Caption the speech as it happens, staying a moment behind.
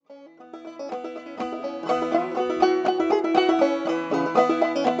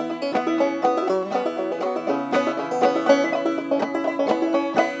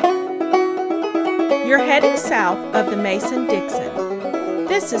south of the Mason-Dixon.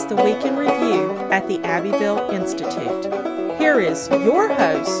 This is the Week in Review at the Abbeville Institute. Here is your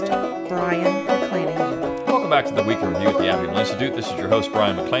host, Brian McClanahan. Welcome back to the Week in Review at the Abbeville Institute. This is your host,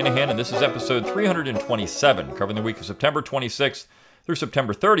 Brian McClanahan, and this is episode 327, covering the week of September 26th through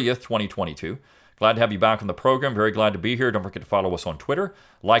September 30th, 2022. Glad to have you back on the program. Very glad to be here. Don't forget to follow us on Twitter,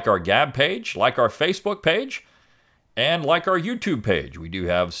 like our Gab page, like our Facebook page, and like our YouTube page. We do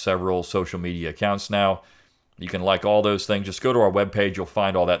have several social media accounts now. You can like all those things. Just go to our webpage. You'll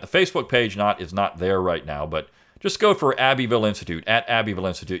find all that. The Facebook page is not there right now, but just go for Abbeville Institute. At Abbeville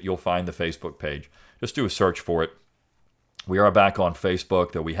Institute, you'll find the Facebook page. Just do a search for it. We are back on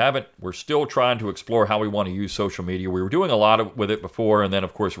Facebook, though we're still trying to explore how we want to use social media. We were doing a lot with it before, and then,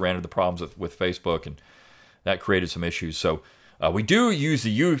 of course, ran into the problems with Facebook, and that created some issues. So we do use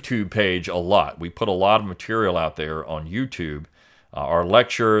the YouTube page a lot. We put a lot of material out there on YouTube. Our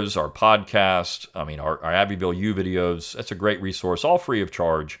lectures, our podcast, our Abbeville U videos. That's a great resource, all free of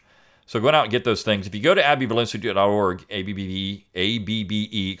charge. So go out and get those things. If you go to abbevilleinstitute.org,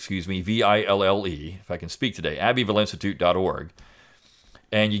 Ville, if I can speak today, abbevilleinstitute.org,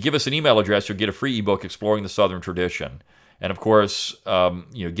 and you give us an email address, you'll get a free ebook, Exploring the Southern Tradition. And of course,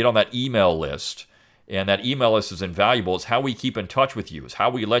 get on that email list, and that email list is invaluable. It's how we keep in touch with you. It's how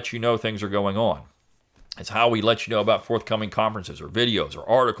we let you know things are going on. It's how we let you know about forthcoming conferences or videos or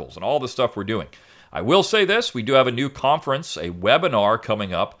articles and all the stuff we're doing. I will say this, we do have a new conference, a webinar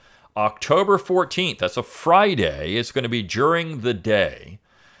coming up October 14th. That's a Friday. It's going to be during the day.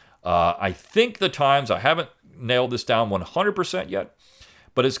 I think the times, I haven't nailed this down 100% yet,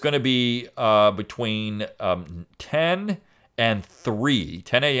 but it's going to be between 10 and 3,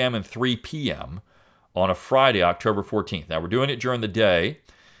 10 a.m. and 3 p.m. on a Friday, October 14th. Now, we're doing it during the day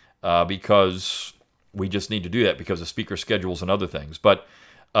because we just need to do that because of speaker schedules and other things. But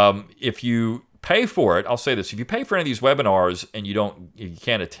if you pay for it, I'll say this, if you pay for any of these webinars and you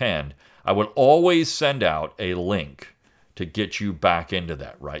can't attend, I would always send out a link to get you back into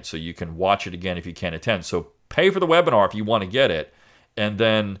that, right? So you can watch it again if you can't attend. So pay for the webinar if you want to get it, and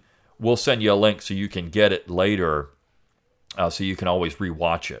then we'll send you a link so you can get it later, so you can always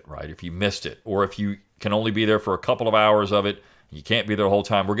rewatch it, right? If you missed it, or if you can only be there for a couple of hours of it, you can't be there the whole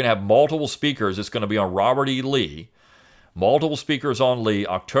time. We're going to have multiple speakers. It's going to be on Robert E. Lee. Multiple speakers on Lee,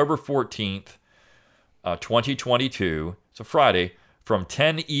 October 14th, 2022. It's a Friday, from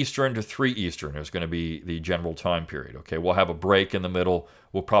 10 Eastern to 3 Eastern. There's going to be the general time period. Okay, we'll have a break in the middle.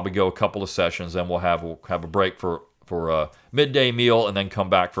 We'll probably go a couple of sessions, then we'll have a break for a midday meal, and then come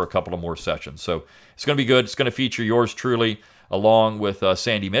back for a couple of more sessions. So it's going to be good. It's going to feature yours truly, along with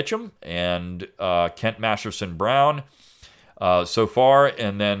Sandy Mitchum and Kent Masterson Brown so far,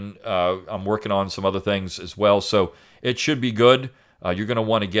 and then I'm working on some other things as well. So it should be good. You're going to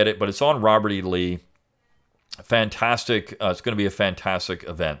want to get it, but it's on Robert E. Lee. Fantastic. It's going to be a fantastic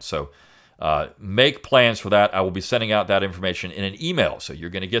event. So make plans for that. I will be sending out that information in an email. So you're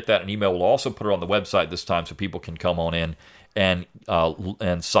going to get that in an email. We'll also put it on the website this time so people can come on in and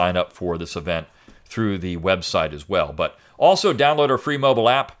sign up for this event through the website as well. But also download our free mobile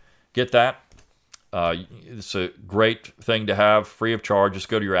app. Get that. It's a great thing to have, free of charge. Just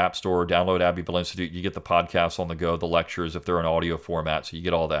go to your app store, download Abbeville Institute. You get the podcasts on the go, the lectures if they're in audio format, so you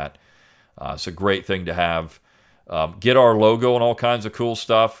get all that. It's a great thing to have. Get our logo and all kinds of cool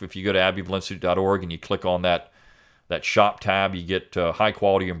stuff. If you go to abbevilleinstitute.org and you click on that shop tab, you get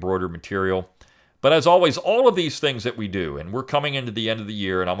high-quality embroidered material. But as always, all of these things that we do, and we're coming into the end of the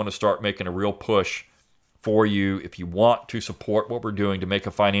year, and I'm going to start making a real push for you if you want to support what we're doing to make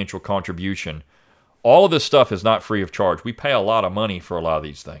a financial contribution. All of this stuff is not free of charge. We pay a lot of money for a lot of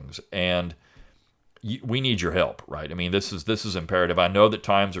these things, and we need your help, right? I mean, this is imperative. I know that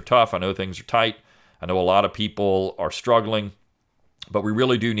times are tough. I know things are tight. I know a lot of people are struggling, but we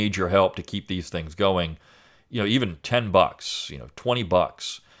really do need your help to keep these things going. Even $10,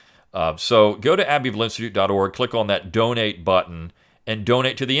 $20. So go to abbevilleinstitute.org, click on that donate button, and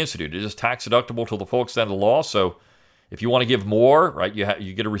donate to the Institute. It is tax deductible to the full extent of the law. So if you want to give more, right,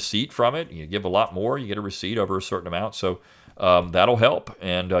 you get a receipt from it. You give a lot more, you get a receipt over a certain amount. So that'll help,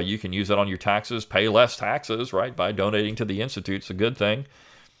 and you can use that on your taxes, pay less taxes, right, by donating to the Institute. It's a good thing.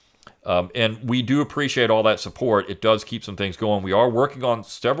 And we do appreciate all that support. It does keep some things going. We are working on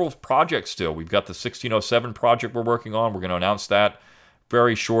several projects still. We've got the 1607 project we're working on. We're going to announce that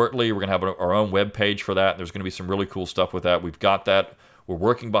very shortly. We're going to have our own web page for that. There's going to be some really cool stuff with that. We've got that. We're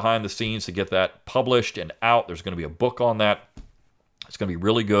working behind the scenes to get that published and out. There's going to be a book on that. It's going to be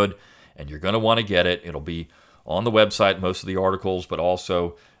really good, and you're going to want to get it. It'll be on the website, most of the articles, but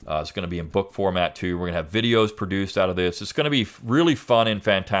also it's going to be in book format too. We're going to have videos produced out of this. It's going to be really fun and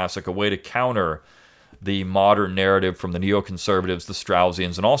fantastic, a way to counter the modern narrative from the neoconservatives, the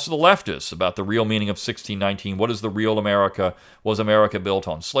Straussians, and also the leftists about the real meaning of 1619. What is the real America? Was America built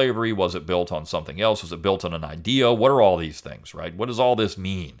on slavery? Was it built on something else? Was it built on an idea? What are all these things, right? What does all this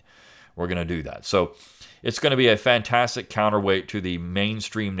mean? We're going to do that. So it's going to be a fantastic counterweight to the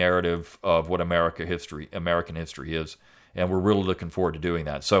mainstream narrative of what American history is, and we're really looking forward to doing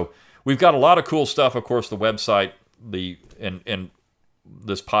that. So we've got a lot of cool stuff. Of course, the website, and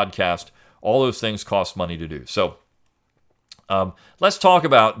this podcast, all those things cost money to do. So let's talk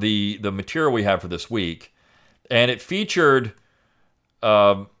about the material we have for this week. And it featured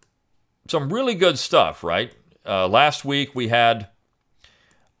some really good stuff, right? Last week we had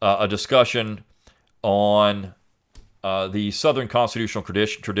a discussion on the Southern constitutional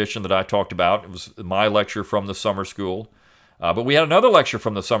tradition that I talked about. It was my lecture from the summer school. But we had another lecture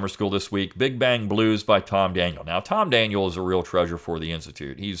from the summer school this week, Big Bang Blues by Tom Daniel. Now, Tom Daniel is a real treasure for the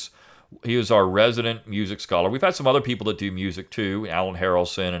Institute. He is our resident music scholar. We've had some other people that do music too, Alan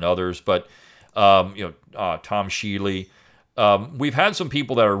Harrelson and others, but Tom Sheely. We've had some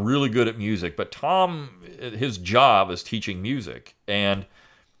people that are really good at music, but Tom, his job is teaching music. And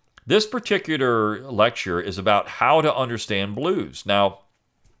this particular lecture is about how to understand blues. Now,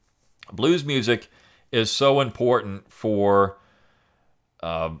 blues music is so important for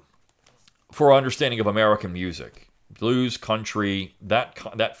understanding of American music. Blues, country,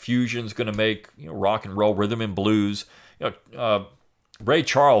 that fusion is going to make rock and roll, rhythm and blues. Ray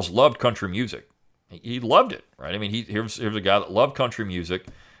Charles loved country music. He loved it, right? I mean, here's a guy that loved country music.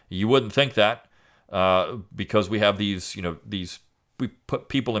 You wouldn't think that because we have these we put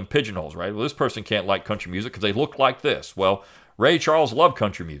people in pigeonholes, right? Well, this person can't like country music because they look like this. Well, Ray Charles loved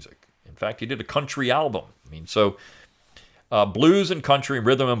country music. In fact, he did a country album. I mean, so blues and country,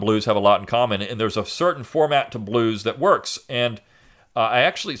 rhythm and blues have a lot in common, and there's a certain format to blues that works. And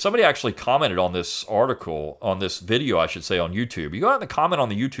somebody actually commented on this article, on this video, I should say, on YouTube. You go out and comment on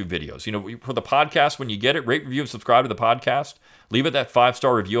the YouTube videos. For the podcast, when you get it, rate, review, and subscribe to the podcast. Leave it that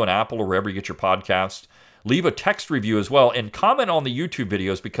 5-star review on Apple or wherever you get your podcast. Leave a text review as well, and comment on the YouTube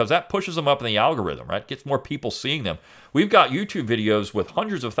videos because that pushes them up in the algorithm, right? Gets more people seeing them. We've got YouTube videos with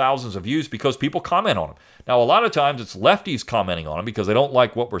hundreds of thousands of views because people comment on them. Now, a lot of times it's lefties commenting on them because they don't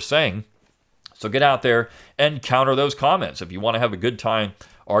like what we're saying. So get out there and counter those comments. If you want to have a good time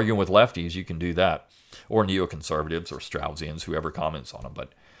arguing with lefties, you can do that. Or neoconservatives or Straussians, whoever comments on them.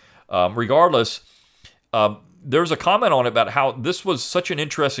 But regardless, there's a comment on it about how this was such an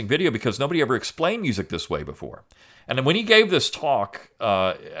interesting video because nobody ever explained music this way before. And then when he gave this talk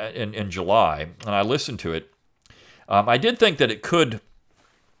in July, and I listened to it, I did think that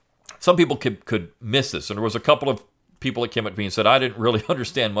some people could miss this. And there was a couple of people that came up to me and said, I didn't really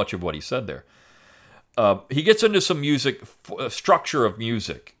understand much of what he said there. He gets into some music, structure of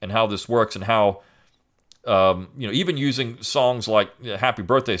music and how this works and how, even using songs like Happy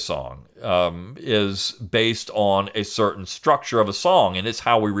Birthday Song is based on a certain structure of a song, and it's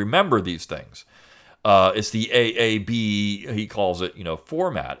how we remember these things. It's the AAB, he calls it,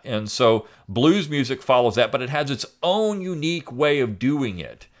 format. And so blues music follows that, but it has its own unique way of doing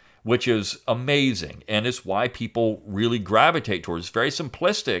it, which is amazing. And it's why people really gravitate towards it. It's very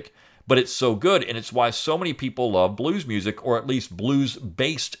simplistic, but it's so good. And it's why so many people love blues music, or at least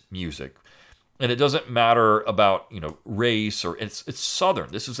blues-based music. And it doesn't matter about, race or it's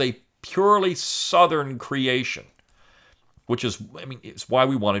Southern. This is a purely Southern creation, which is, it's why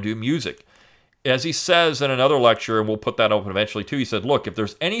we want to do music. As he says in another lecture, and we'll put that open eventually too, he said, look, if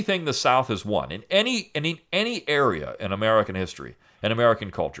there's anything the South has won in any area in American history and American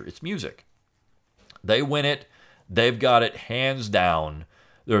culture, it's music. They win it. They've got it hands down.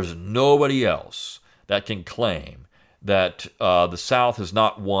 There's nobody else that can claim that the South has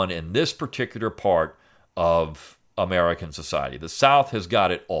not won in this particular part of American society. The South has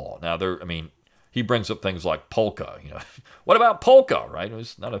got it all. Now, he brings up things like polka. What about polka, right?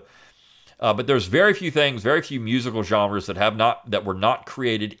 It's not a... but there's very few musical genres that were not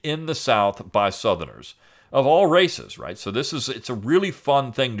created in the South by Southerners of all races, right? So it's a really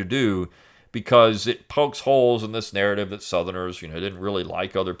fun thing to do because it pokes holes in this narrative that Southerners, didn't really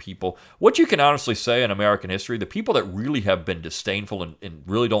like other people. What you can honestly say in American history, the people that really have been disdainful and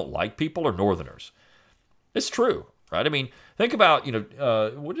really don't like people are Northerners. It's true, right? Think about,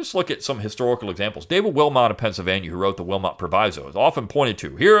 we'll just look at some historical examples. David Wilmot of Pennsylvania, who wrote the Wilmot Proviso, is often pointed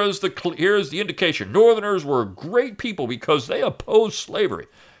to. Here is the indication. Northerners were great people because they opposed slavery.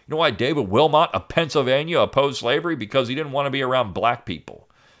 You know why David Wilmot of Pennsylvania opposed slavery? Because he didn't want to be around black people.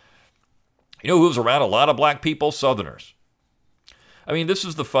 You know who was around a lot of black people? Southerners. This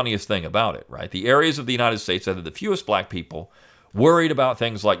is the funniest thing about it, right? The areas of the United States that had the fewest black people worried about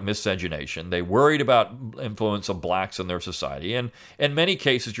things like miscegenation. They worried about influence of blacks in their society. And in many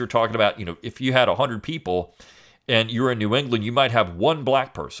cases, you're talking about, if you had 100 people and you're in New England, you might have one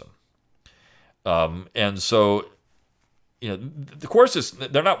black person. And so, of course,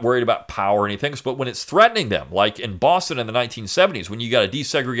 they're not worried about power or anything, but when it's threatening them, like in Boston in the 1970s, when you got to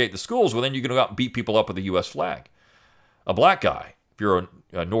desegregate the schools, well, then you're going to go out and beat people up with the U.S. flag. A black guy, if you're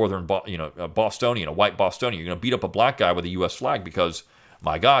a northern, a Bostonian, a white Bostonian, you're going to beat up a black guy with a U.S. flag because,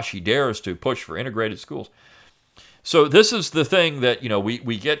 my gosh, he dares to push for integrated schools. So this is the thing that,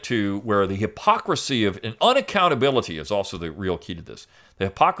 we get to where the hypocrisy and unaccountability is also the real key to this. The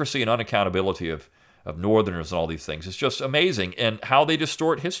hypocrisy and unaccountability of Northerners and all these things. It's just amazing, and how they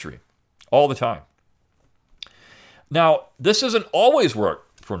distort history all the time. Now, this doesn't always work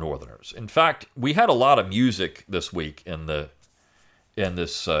for Northerners. In fact, we had a lot of music this week in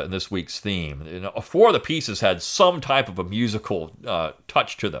this week's theme. 4 of the pieces had some type of a musical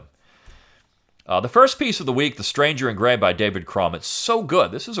touch to them. The first piece of the week, "The Stranger in Gray" by David Crum. It's so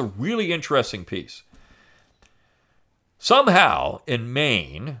good. This is a really interesting piece. Somehow, in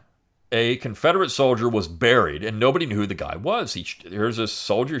Maine, a Confederate soldier was buried, and nobody knew who the guy was. Here's this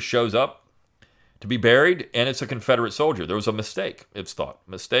soldier shows up to be buried, and it's a Confederate soldier. There was a mistake, it's thought.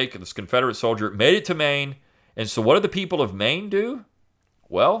 Mistake, this Confederate soldier made it to Maine, and so what did the people of Maine do?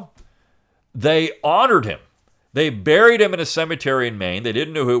 Well, they honored him. They buried him in a cemetery in Maine. They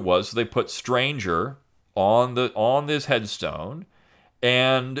didn't know who it was, so they put "Stranger" on this headstone,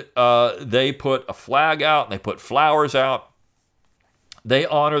 and they put a flag out, and they put flowers out. They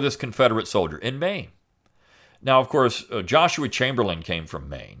honor this Confederate soldier in Maine. Now, of course, Joshua Chamberlain came from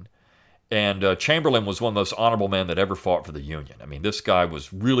Maine, and Chamberlain was one of the most honorable men that ever fought for the Union. I mean, this guy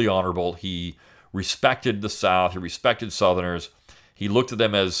was really honorable. He respected the South. He respected Southerners. He looked at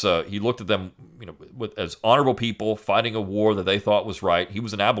them as as honorable people fighting a war that they thought was right. He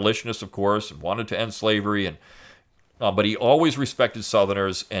was an abolitionist, of course, and wanted to end slavery, but he always respected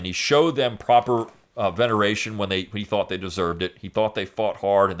Southerners, and he showed them proper veneration when he thought they deserved it. He thought they fought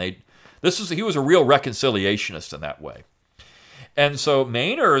hard, and he was a real reconciliationist in that way. And so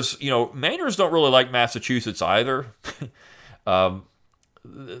Mainers don't really like Massachusetts either.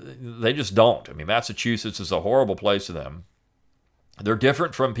 They just don't. I mean, Massachusetts is a horrible place to them. They're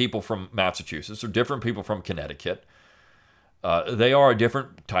different from people from Massachusetts. They're different people from Connecticut. They are a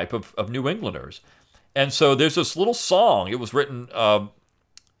different type of New Englanders. And so there's this little song. It was written...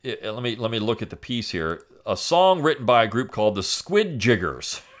 let me look at the piece here. A song written by a group called the Squid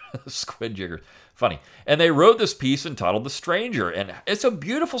Jiggers. Squid Jiggers. Funny. And they wrote this piece entitled "The Stranger," and it's a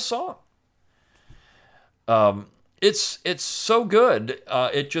beautiful song. It's so good.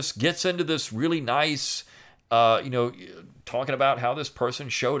 It just gets into this really nice, talking about how this person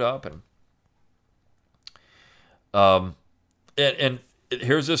showed up, and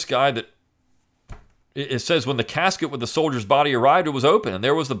here's this guy that. It says, when the casket with the soldier's body arrived, it was open, and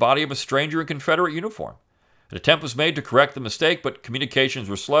there was the body of a stranger in Confederate uniform. An attempt was made to correct the mistake, but communications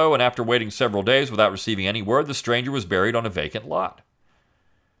were slow, and after waiting several days without receiving any word, the stranger was buried on a vacant lot.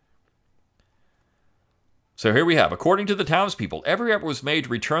 So here we have, according to the townspeople, every effort was made to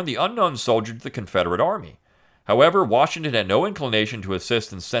return the unknown soldier to the Confederate Army. However, Washington had no inclination to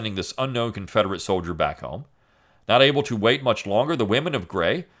assist in sending this unknown Confederate soldier back home. Not able to wait much longer, the women of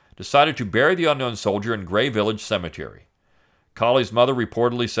Gray decided to bury the unknown soldier in Gray Village Cemetery. Colley's mother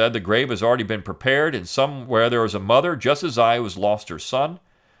reportedly said, "The grave has already been prepared, and somewhere there is a mother, just as I, who has lost her son.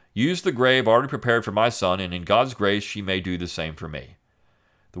 Use the grave already prepared for my son, and in God's grace she may do the same for me."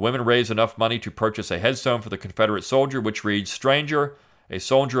 The women raised enough money to purchase a headstone for the Confederate soldier, which reads, "Stranger, a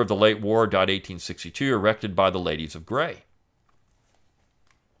soldier of the late war, died 1862, erected by the ladies of Gray."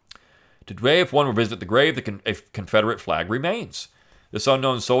 Today, if one will visit the grave, a Confederate flag remains. This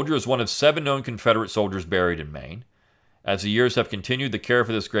unknown soldier is one of 7 known Confederate soldiers buried in Maine. As the years have continued, the care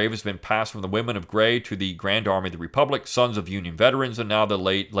for this grave has been passed from the women of Gray to the Grand Army of the Republic, Sons of Union Veterans, and now the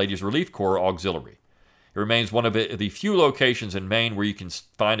Ladies Relief Corps Auxiliary. It remains one of the few locations in Maine where you can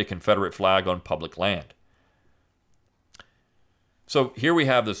find a Confederate flag on public land. So here we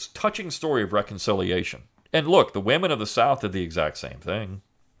have this touching story of reconciliation. And look, the women of the South did the exact same thing.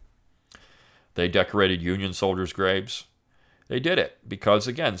 They decorated Union soldiers' graves. They did it because,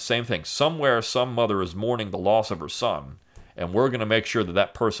 again, same thing. Somewhere, some mother is mourning the loss of her son, and we're going to make sure that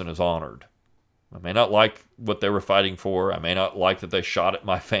that person is honored. I may not like what they were fighting for. I may not like that they shot at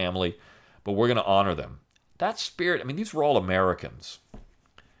my family, but we're going to honor them. That spirit, I mean, these were all Americans. We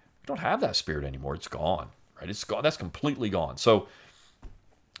don't have that spirit anymore. It's gone, right? It's gone. That's completely gone. So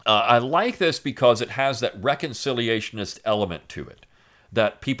I like this because it has that reconciliationist element to it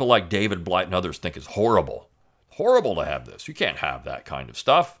that people like David Blight and others think is horrible. horrible to have this. You can't have that kind of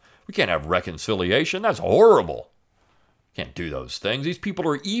stuff. We can't have reconciliation. That's horrible. Can't do those things. These people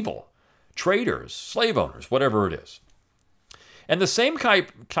are evil. Traitors, slave owners, whatever it is. And the same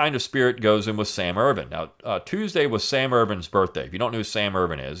kind of spirit goes in with Sam Ervin. Now, Tuesday was Sam Ervin's birthday. If you don't know who Sam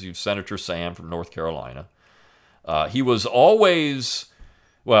Ervin is, he's Senator Sam from North Carolina. He was always,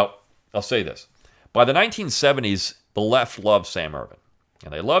 well, I'll say this. By the 1970s, the left loved Sam Ervin.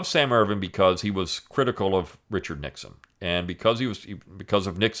 And they loved Sam Ervin because he was critical of Richard Nixon and because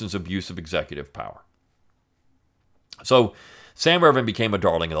of Nixon's abuse of executive power. So Sam Ervin became a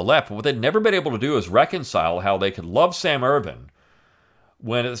darling of the left. But what they'd never been able to do is reconcile how they could love Sam Ervin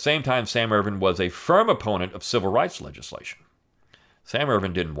when at the same time Sam Ervin was a firm opponent of civil rights legislation. Sam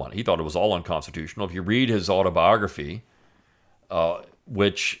Ervin didn't want it. He thought it was all unconstitutional. If you read his autobiography,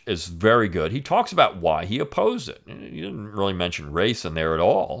 which is very good, he talks about why he opposed it. He didn't really mention race in there at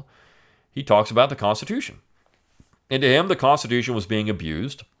all. He talks about the Constitution. And to him, the Constitution was being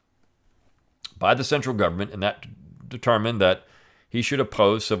abused by the central government, and that determined that he should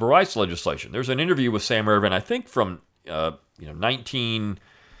oppose civil rights legislation. There's an interview with Sam Ervin, I think from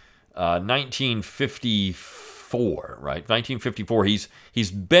 1954, right? 1954. He's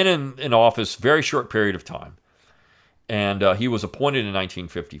been in office a very short period of time, and he was appointed in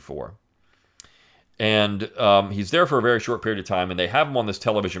 1954. And he's there for a very short period of time, and they have him on this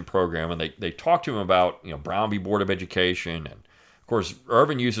television program, and they talk to him about Brown v. Board of Education. And of course,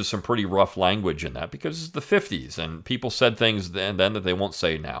 Ervin uses some pretty rough language in that because it's the 50s, and people said things then that they won't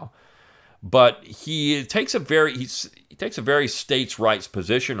say now. But he takes a very states' rights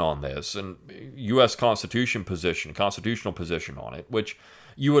position on this, and U.S. constitutional position on it, which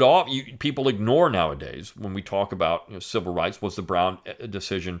people ignore nowadays when we talk about civil rights. Was the Brown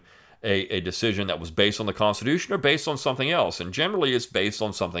decision a decision that was based on the Constitution or based on something else? And generally, it's based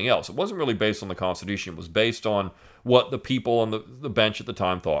on something else. It wasn't really based on the Constitution. It was based on what the people on the bench at the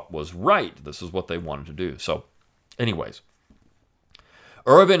time thought was right. This is what they wanted to do. So, anyways.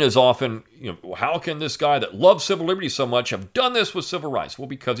 Ervin is often, how can this guy that loves civil liberty so much have done this with civil rights? Well,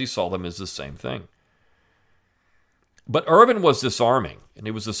 because he saw them as the same thing. But Ervin was disarming, and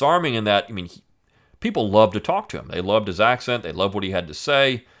he was disarming in that, people loved to talk to him. They loved his accent. They loved what he had to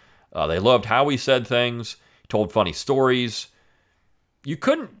say. They loved how he said things. He told funny stories. You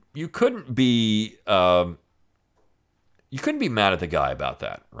couldn't be mad at the guy about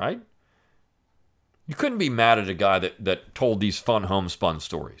that, right? You couldn't be mad at a guy that told these fun homespun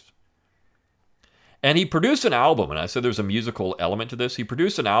stories. And he produced an album, and I said there's a musical element to this. He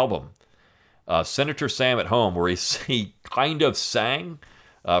produced an album, Senator Sam at Home, where he kind of sang.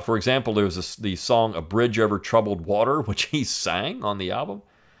 For example, there was the song A Bridge Over Troubled Water, which he sang on the album,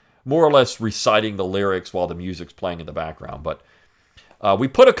 more or less reciting the lyrics while the music's playing in the background. But we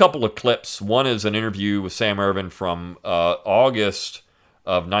put a couple of clips. One is an interview with Sam Ervin from August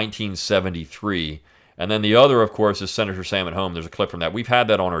of 1973. And then the other, of course, is Senator Sam at Home. There's a clip from that. We've had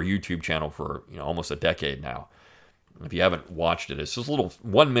that on our YouTube channel for almost a decade now. If you haven't watched it, it's just a little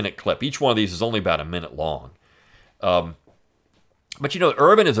 1-minute clip. Each one of these is only about a minute long. But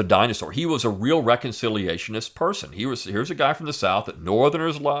Ervin is a dinosaur. He was a real reconciliationist person. Here's a guy from the South that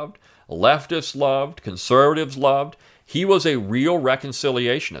Northerners loved, leftists loved, conservatives loved. He was a real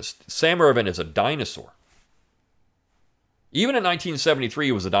reconciliationist. Sam Ervin is a dinosaur. Even in 1973,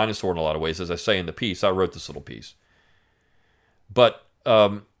 he was a dinosaur in a lot of ways, as I say in the piece. I wrote this little piece. But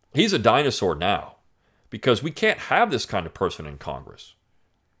he's a dinosaur now because we can't have this kind of person in Congress.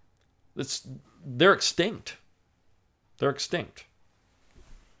 They're extinct. They're extinct.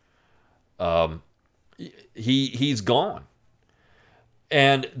 He's gone.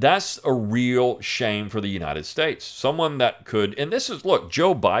 And that's a real shame for the United States. Someone that could, and this is, look,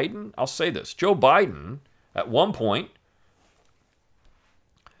 Joe Biden, I'll say this. Joe Biden, at one point,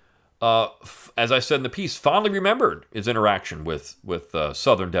 as I said in the piece, fondly remembered his interaction with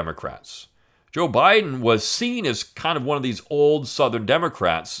Southern Democrats. Joe Biden was seen as kind of one of these old Southern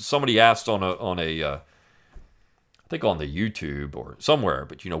Democrats. Somebody asked on I think on the YouTube or somewhere,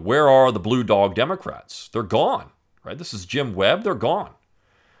 but where are the blue dog Democrats? They're gone, right? This is Jim Webb. They're gone.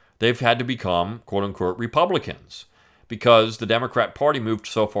 They've had to become, quote unquote, Republicans because the Democrat Party moved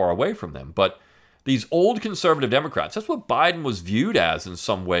so far away from them. But these old conservative Democrats, that's what Biden was viewed as in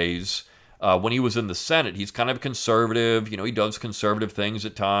some ways when he was in the Senate. He's kind of conservative. He does conservative things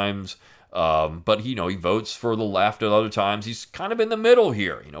at times. But, he votes for the left at other times. He's kind of in the middle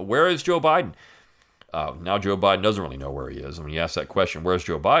here. Where is Joe Biden? Now Joe Biden doesn't really know where he is. And when you ask that question, where's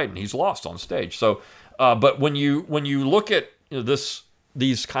Joe Biden? He's lost on stage. So, but when you look at this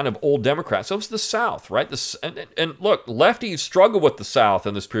these kind of old Democrats. So it's the South, right? And look, lefties struggle with the South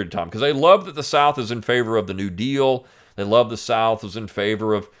in this period of time because they love that the South is in favor of the New Deal. They love the South is in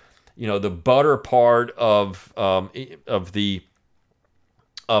favor of, the butter part of the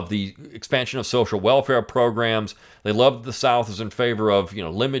expansion of social welfare programs. They love that the South is in favor of,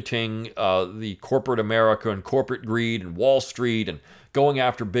 limiting the corporate America and corporate greed and Wall Street and going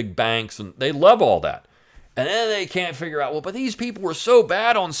after big banks. And they love all that. And then they can't figure out, but these people were so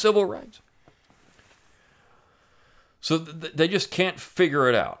bad on civil rights. So they just can't figure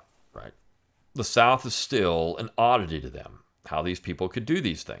it out, right? The South is still an oddity to them, how these people could do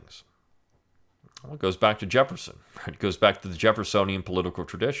these things. Well, it goes back to Jefferson. It goes back to the Jeffersonian political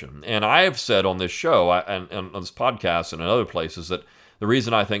tradition. And I have said on this show and on this podcast and in other places that the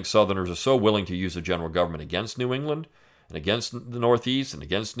reason I think Southerners are so willing to use the general government against New England and against the Northeast and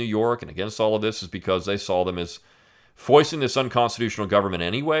against New York and against all of this is because they saw them as foisting this unconstitutional government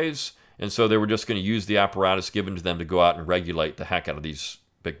anyways, and so they were just going to use the apparatus given to them to go out and regulate the heck out of these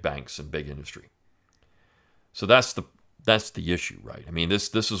big banks and big industry. So that's the issue, right? I mean,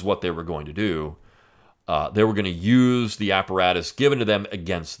 this is what they were going to do. They were going to use the apparatus given to them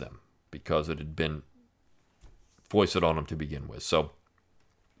against them because it had been foisted on them to begin with. So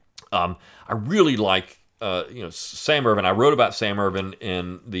I really like Sam Ervin. I wrote about Sam Ervin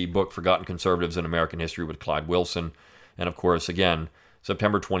in the book Forgotten Conservatives in American History with Clyde Wilson. And of course, again,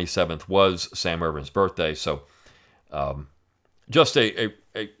 September 27th was Sam Ervin's birthday. So just a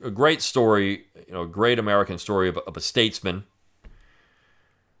great story, a great American story of a statesman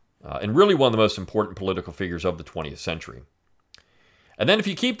and really one of the most important political figures of the 20th century. And then if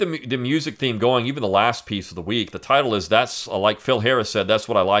you keep the music theme going, even the last piece of the week, the title is, like Phil Harris said, That's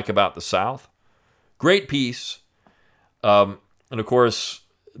What I Like About the South. Great piece. And of course,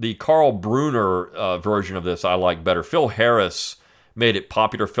 the Carl Bruner version of this I like better. Phil Harris made it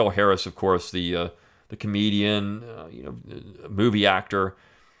popular. Phil Harris, of course, the comedian, movie actor.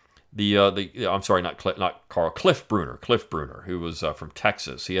 I'm sorry, not Carl. Cliff Bruner, who was from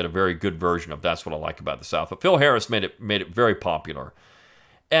Texas. He had a very good version of That's What I Like About the South. But Phil Harris made it very popular.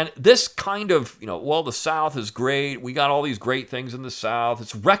 And this kind of, the South is great. We got all these great things in the South.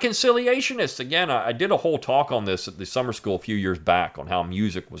 It's reconciliationist. Again, I did a whole talk on this at the summer school a few years back on how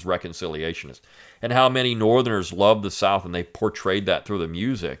music was reconciliationist and how many Northerners loved the South and they portrayed that through the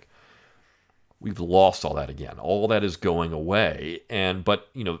music. We've lost all that again. All that is going away.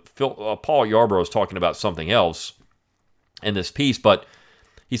 But Paul Yarbrough is talking about something else in this piece, but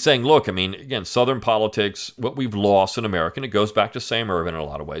he's saying, look, I mean, again, Southern politics, what we've lost in America, and it goes back to Sam Ervin in a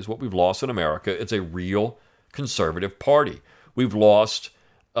lot of ways, what we've lost in America, it's a real conservative party. We've lost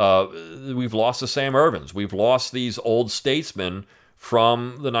the Sam Ervins. We've lost these old statesmen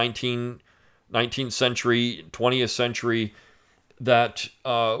from the 19th century, 20th century that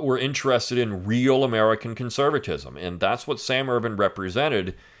were interested in real American conservatism. And that's what Sam Ervin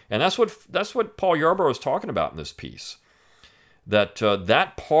represented. And that's what Paul Yarbrough is talking about in this piece.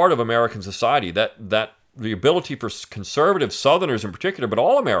 That part of American society, that the ability for conservative Southerners in particular, but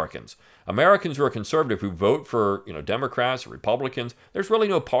all Americans who are conservative, who vote for Democrats or Republicans, there's really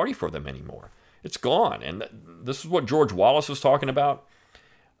no party for them anymore. It's gone. And this is what George Wallace was talking about.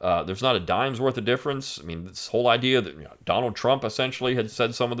 There's not a dime's worth of difference. I mean, this whole idea that Donald Trump essentially had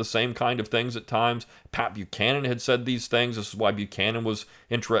said some of the same kind of things at times. Pat Buchanan had said these things. This is why Buchanan was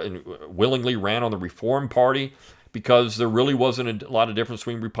willingly ran on the Reform Party, because there really wasn't a lot of difference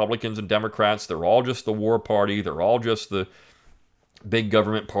between Republicans and Democrats. They're all just the war party. They're all just the big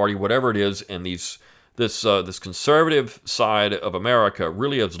government party, whatever it is. And this conservative side of America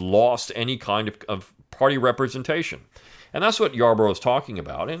really has lost any kind of party representation. And that's what Yarbrough is talking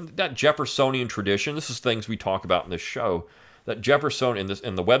about. And that Jeffersonian tradition, this is things we talk about in this show, that Jeffersonian,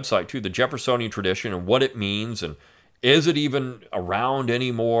 in the website too, the Jeffersonian tradition and what it means, and is it even around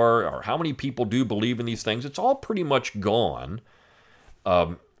anymore, or how many people do believe in these things? It's all pretty much gone,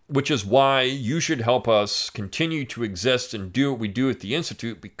 which is why you should help us continue to exist and do what we do at the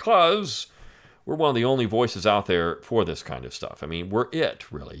Institute, because we're one of the only voices out there for this kind of stuff. I mean, we're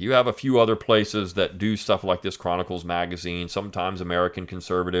it, really. You have a few other places that do stuff like this, Chronicles Magazine, sometimes American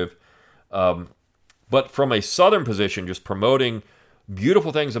Conservative. But from a Southern position, just promoting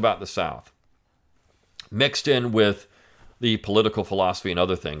beautiful things about the South, mixed in with the political philosophy and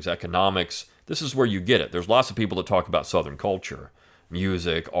other things, economics, this is where you get it. There's lots of people that talk about Southern culture,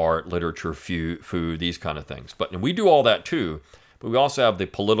 music, art, literature, food, these kind of things. And we do all that too. But we also have the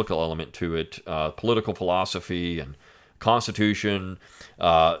political element to it, political philosophy and Constitution.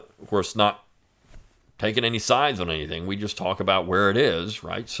 Of course, not taking any sides on anything. We just talk about where it is,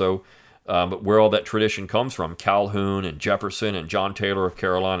 right? So but where all that tradition comes from, Calhoun and Jefferson and John Taylor of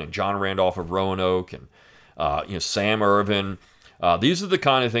Caroline and John Randolph of Roanoke and Sam Irvin. These are the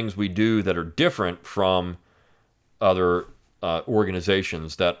kind of things we do that are different from other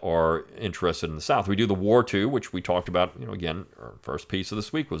organizations that are interested in the South. We do the war too, which we talked about. Again, our first piece of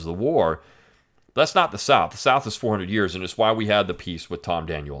this week was the war. That's not the South. The South is 400 years, and it's why we had the piece with Tom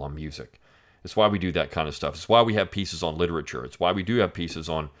Daniel on music. It's why we do that kind of stuff. It's why we have pieces on literature. It's why we do have pieces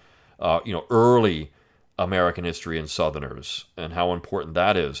on, early American history and Southerners and how important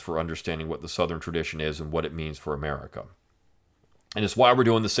that is for understanding what the Southern tradition is and what it means for America. And it's why we're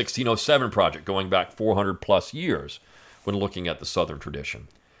doing the 1607 Project, going back 400 plus years when looking at the Southern tradition.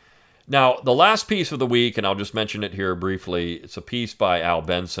 Now, the last piece of the week, and I'll just mention it here briefly, it's a piece by Al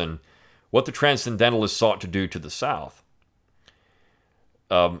Benson, What the Transcendentalists Sought to Do to the South.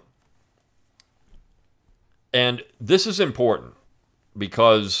 And this is important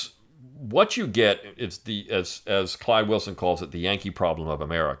because what you get is as Clyde Wilson calls it, the Yankee problem of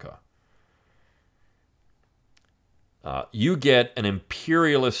America. You get an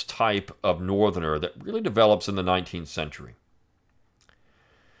imperialist type of Northerner that really develops in the 19th century.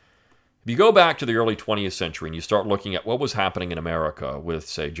 If you go back to the early 20th century and you start looking at what was happening in America with,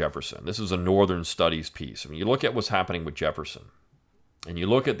 say, Jefferson, this is a Northern Studies piece. I mean, you look at what's happening with Jefferson, and you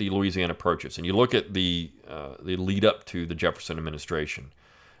look at the Louisiana Purchase, and you look at the lead up to the Jefferson administration.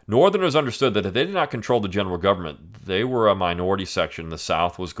 Northerners understood that if they did not control the general government, they were a minority section. The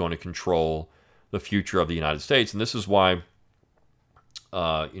South was going to control the future of the United States, and this is why,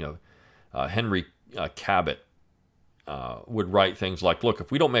 Henry Cabot would write things like, "Look,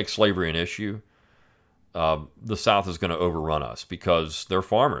 if we don't make slavery an issue, the South is going to overrun us because they're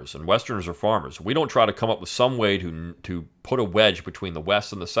farmers and Westerners are farmers. If we don't try to come up with some way to put a wedge between the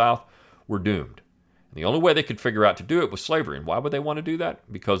West and the South, we're doomed." And the only way they could figure out to do it was slavery. And why would they want to do that?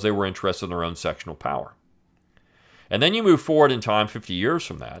 Because they were interested in their own sectional power. And then you move forward in time 50 years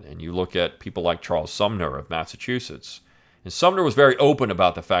from that, and you look at people like Charles Sumner of Massachusetts. And Sumner was very open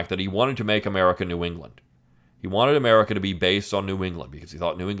about the fact that he wanted to make America New England. He wanted America to be based on New England because he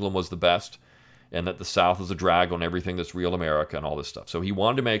thought New England was the best and that the South was a drag on everything that's real America and all this stuff. So he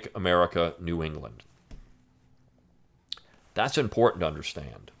wanted to make America New England. That's important to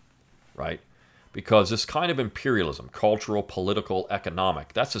understand, right? Because this kind of imperialism, cultural, political,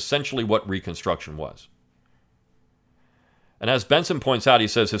 economic, that's essentially what Reconstruction was. And as Benson points out, he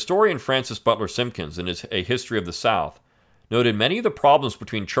says, historian Francis Butler Simpkins, in his A History of the South, noted many of the problems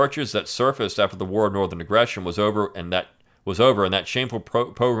between churches that surfaced after the War of Northern Aggression was over and that shameful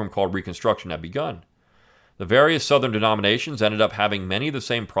program called Reconstruction had begun. The various Southern denominations ended up having many of the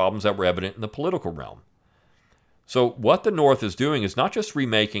same problems that were evident in the political realm. So what the North is doing is not just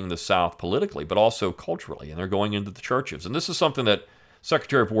remaking the South politically, but also culturally, and they're going into the churches. And this is something that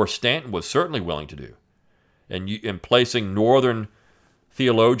Secretary of War Stanton was certainly willing to do, and placing Northern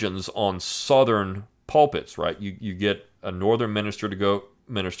theologians on Southern pulpits, right? You get a Northern minister to go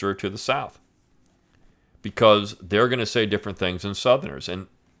minister to the South because they're going to say different things than Southerners. And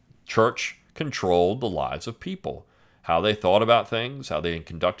church controlled the lives of people, how they thought about things, how they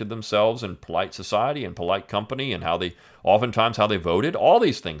conducted themselves in polite society and polite company, and how they voted. All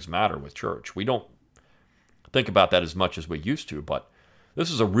these things matter with church. We don't think about that as much as we used to, but this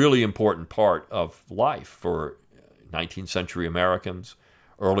is a really important part of life for 19th century Americans,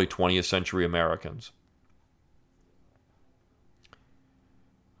 early 20th century Americans.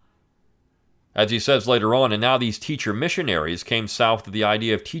 As he says later on, and now these teacher missionaries came south with the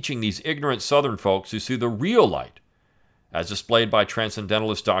idea of teaching these ignorant Southern folks to see the real light, as displayed by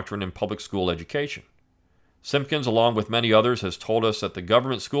transcendentalist doctrine in public school education. Simpkins, along with many others, has told us that the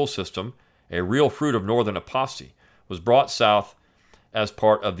government school system, a real fruit of Northern apostasy, was brought south as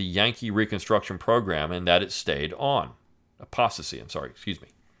part of the Yankee Reconstruction program and that it stayed on.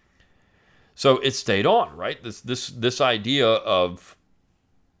 So it stayed on, right? This idea of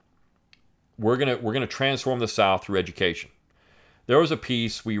we're gonna transform the South through education. There was a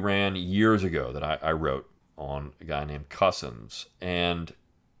piece we ran years ago that I wrote on a guy named Cousins, and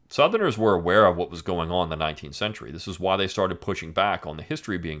Southerners were aware of what was going on in the 19th century. This is why they started pushing back on the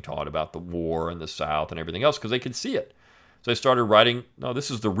history being taught about the war and the South and everything else, because they could see it. So they started writing, no, this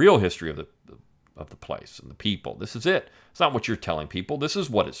is the real history of the place and the people. This is it. It's not what you're telling people. This is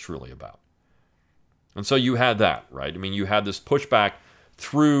what it's truly about. And so you had that, right? I mean, you had this pushback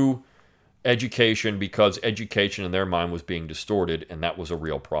through education because education in their mind was being distorted, and that was a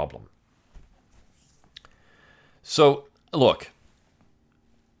real problem. So, look,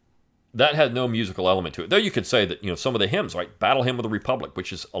 that had no musical element to it. Though you could say that, some of the hymns, right? Battle Hymn of the Republic,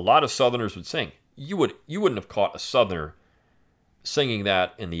 which is a lot of Southerners would sing. You wouldn't have caught a Southerner singing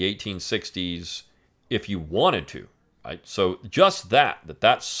that in the 1860s if you wanted to. Right? So just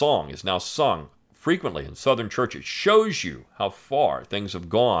that song is now sung frequently in Southern churches shows you how far things have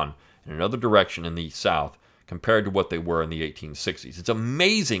gone in another direction in the South compared to what they were in the 1860s. It's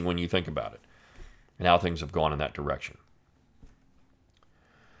amazing when you think about it and how things have gone in that direction.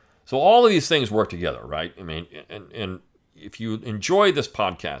 So all of these things work together, right? I mean, and if you enjoy this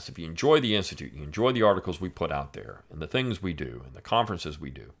podcast, if you enjoy the Institute, you enjoy the articles we put out there and the things we do and the conferences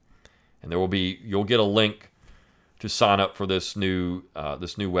we do, and you'll get a link to sign up for this new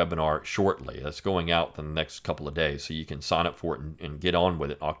webinar shortly. That's going out in the next couple of days, so you can sign up for it and get on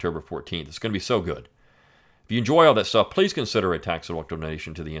with it October 14th. It's going to be so good. If you enjoy all that stuff, please consider a tax-deductible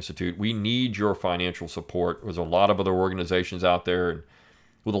donation to the Institute. We need your financial support. There's a lot of other organizations out there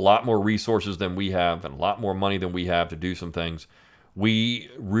with a lot more resources than we have and a lot more money than we have to do some things. We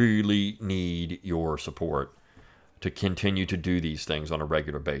really need your support to continue to do these things on a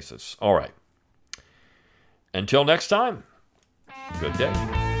regular basis. All right. Until next time, good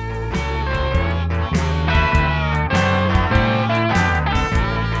day.